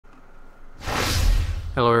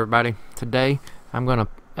Hello everybody. Today I'm going to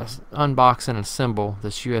unbox and assemble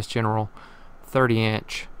this US General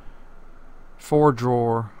 30-inch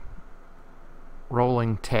 4-drawer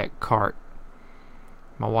rolling tech cart.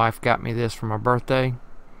 My wife got me this for my birthday.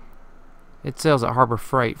 It sells at Harbor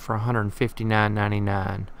Freight for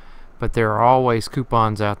 $159.99, but there are always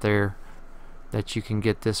coupons out there that you can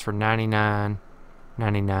get this for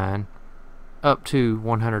 $99.99 up to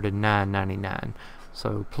 $109.99.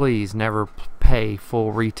 So please never pay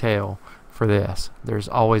full retail for this. There's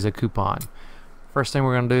always a coupon. First thing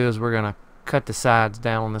we're going to do is we're going to cut the sides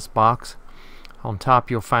down on this box. On top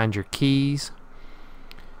you'll find your keys.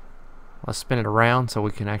 Let's spin it around so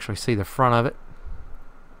we can actually see the front of it.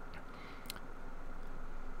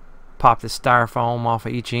 Pop the styrofoam off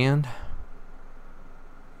of each end.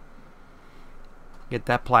 Get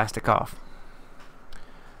that plastic off.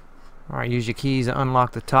 Alright, use your keys to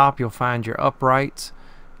unlock the top. You'll find your uprights,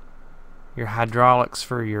 your hydraulics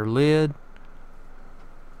for your lid,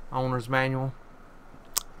 owner's manual.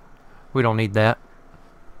 We don't need that.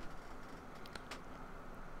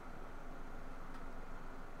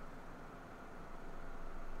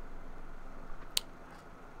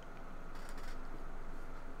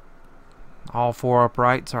 All four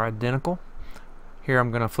uprights are identical. Here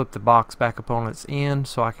I'm going to flip the box back up on its end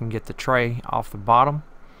so I can get the tray off the bottom.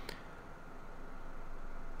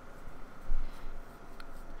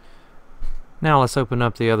 Now let's open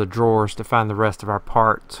up the other drawers to find the rest of our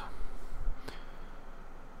parts.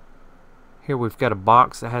 Here we've got a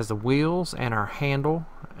box that has the wheels and our handle,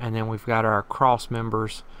 and then we've got our cross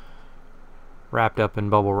members wrapped up in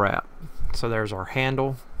bubble wrap. So there's our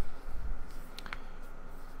handle.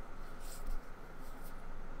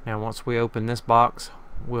 Now once we open this box,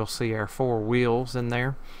 we'll see our four wheels in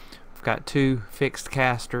there. We've got two fixed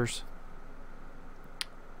casters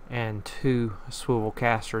and two swivel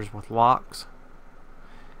casters with locks.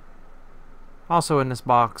 Also in this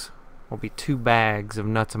box will be two bags of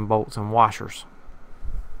nuts and bolts and washers.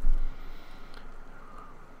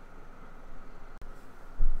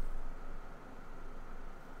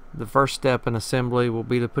 The first step in assembly will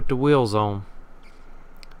be to put the wheels on.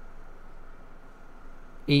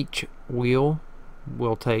 Each wheel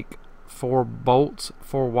will take 4 bolts,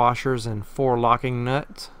 4 washers, and 4 locking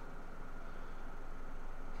nuts.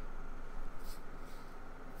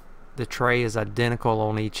 The tray is identical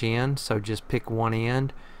on each end, so just pick one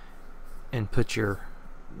end and put your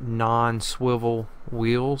non-swivel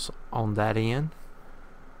wheels on that end.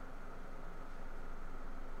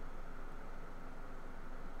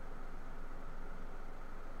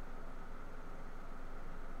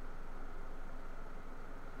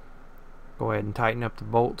 Go ahead and tighten up the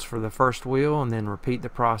bolts for the first wheel and then repeat the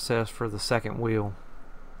process for the second wheel.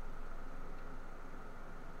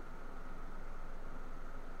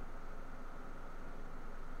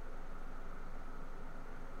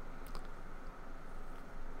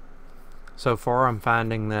 So far I'm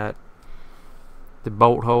finding that the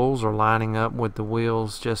bolt holes are lining up with the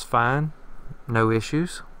wheels just fine. No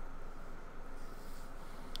issues.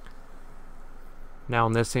 Now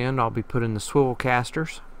on this end I'll be putting the swivel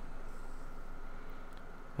casters.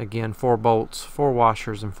 Again, 4 bolts, 4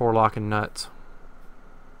 washers, and 4 locking nuts.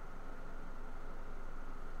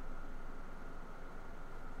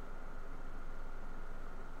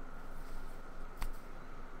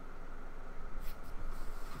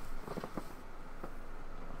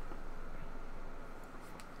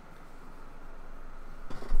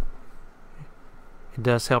 It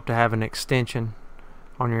does help to have an extension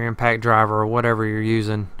on your impact driver or whatever you're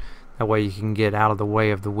using. That way you can get out of the way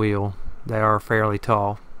of the wheel. They are fairly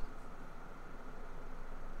tall.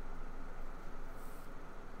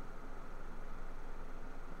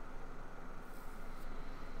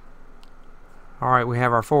 Alright, we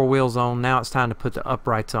have our 4 wheels on. Now it's time to put the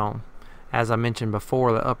uprights on. As I mentioned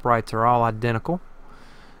before, the uprights are all identical.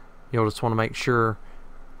 You'll just want to make sure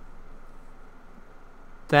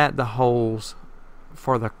that the holes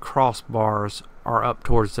for the crossbars are up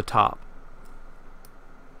towards the top.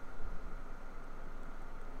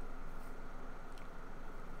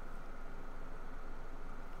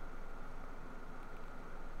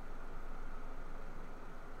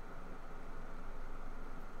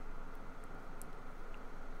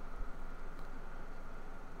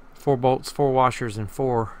 Four bolts, 4 washers, and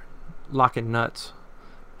 4 locking nuts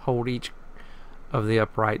hold each of the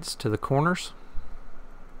uprights to the corners.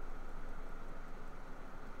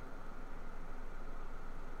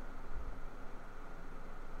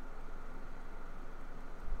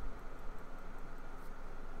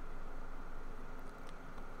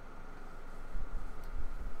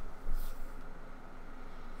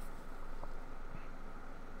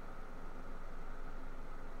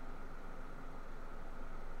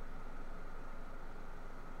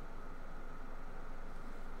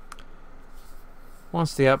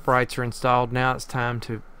 Once the uprights are installed, now it's time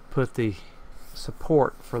to put the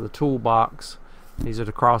support for the toolbox. These are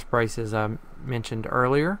the cross braces I mentioned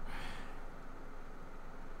earlier.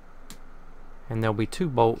 And there'll be 2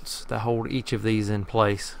 bolts that hold each of these in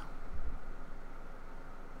place.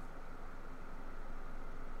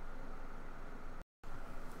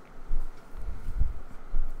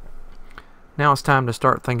 Now it's time to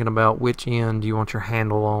start thinking about which end you want your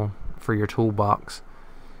handle on for your toolbox.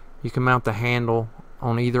 You can mount the handle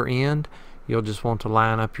on either end. You'll just want to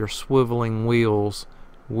line up your swiveling wheels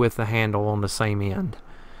with the handle on the same end.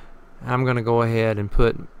 I'm going to go ahead and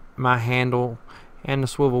put my handle and the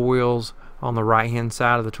swivel wheels on the right hand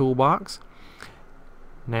side of the toolbox.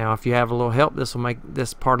 Now if you have a little help, this will make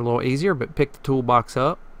this part a little easier, but pick the toolbox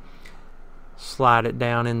up, slide it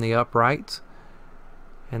down in the uprights,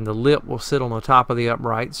 and the lip will sit on the top of the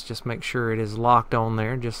uprights. Just make sure it is locked on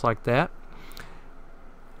there, just like that.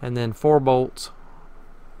 And then 4 bolts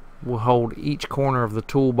will hold each corner of the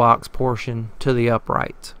toolbox portion to the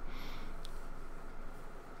uprights.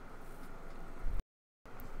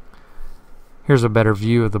 Here's a better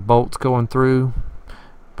view of the bolts going through,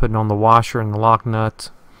 putting on the washer and the lock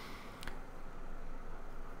nuts.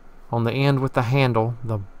 On the end with the handle,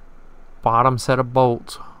 the bottom set of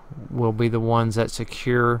bolts will be the ones that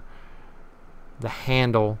secure the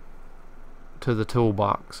handle to the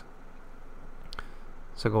toolbox.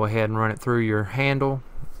 So go ahead and run it through your handle,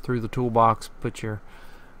 through the toolbox, put your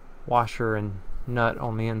washer and nut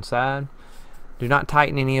on the inside. Do not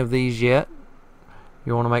tighten any of these yet.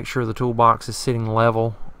 You want to make sure the toolbox is sitting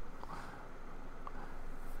level.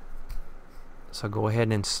 So go ahead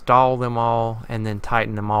and install them all and then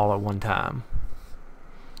tighten them all at one time.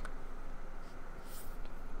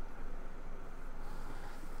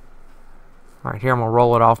 Alright, here I'm going to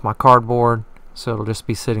roll it off my cardboard so it'll just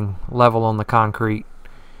be sitting level on the concrete.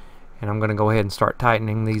 And I'm going to go ahead and start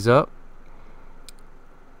tightening these up.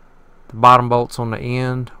 The bottom bolts on the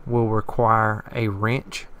end will require a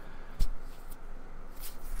wrench.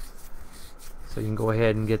 So you can go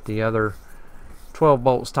ahead and get the other 12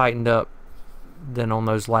 bolts tightened up. Then on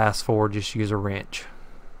those last 4, just use a wrench.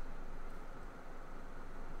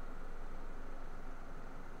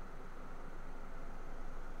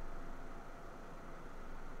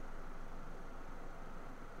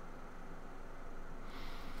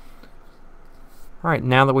 Alright,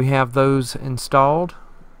 now that we have those installed,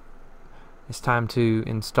 it's time to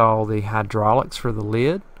install the hydraulics for the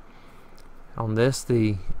lid. On this,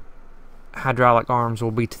 the hydraulic arms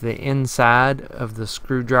will be to the inside of the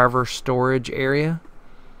screwdriver storage area.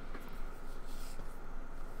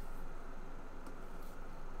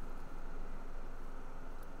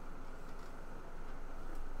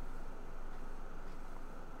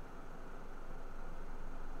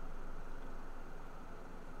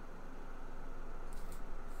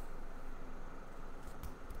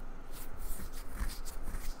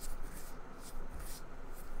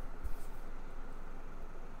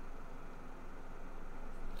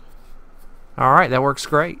 Alright, that works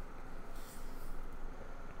great.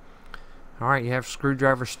 Alright, you have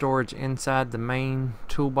screwdriver storage inside the main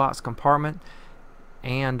toolbox compartment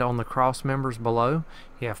and on the cross members below.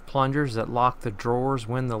 You have plungers that lock the drawers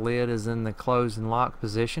when the lid is in the close and lock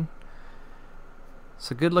position.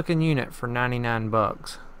 It's a good looking unit for 99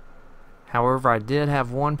 bucks. However, I did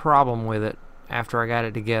have one problem with it after I got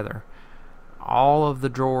it together. All of the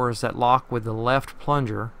drawers that lock with the left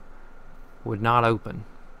plunger would not open.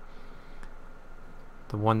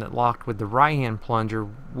 The one that locked with the right hand plunger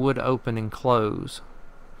would open and close.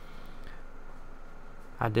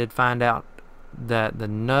 I did find out that the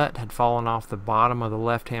nut had fallen off the bottom of the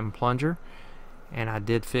left hand plunger, and I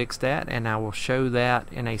did fix that, and I will show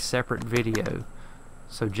that in a separate video.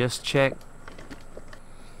 So just check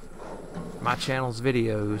my channel's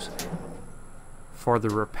videos for the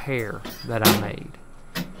repair that I made.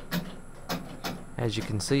 As you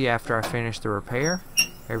can see, after I finished the repair,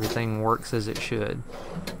 everything works as it should.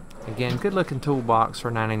 Again, good looking toolbox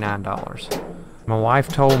for $99. My wife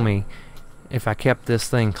told me if I kept this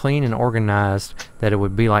thing clean and organized that it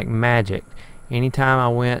would be like magic. Anytime I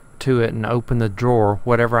went to it and opened the drawer,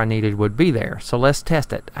 whatever I needed would be there. So let's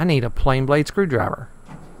test it. I need a plain blade screwdriver.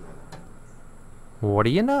 What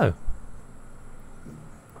do you know?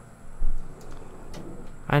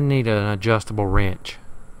 I need an adjustable wrench.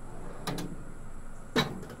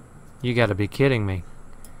 You gotta be kidding me.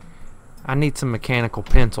 I need some mechanical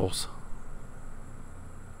pencils.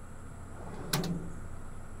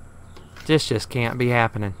 This just can't be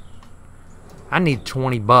happening. I need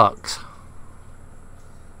 20 bucks.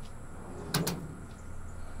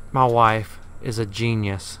 My wife is a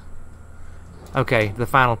genius. Okay, the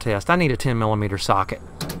final test. I need a 10mm socket.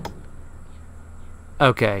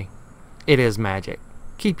 Okay, it is magic.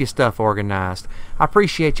 Keep your stuff organized. I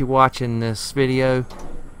appreciate you watching this video.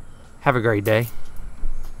 Have a great day.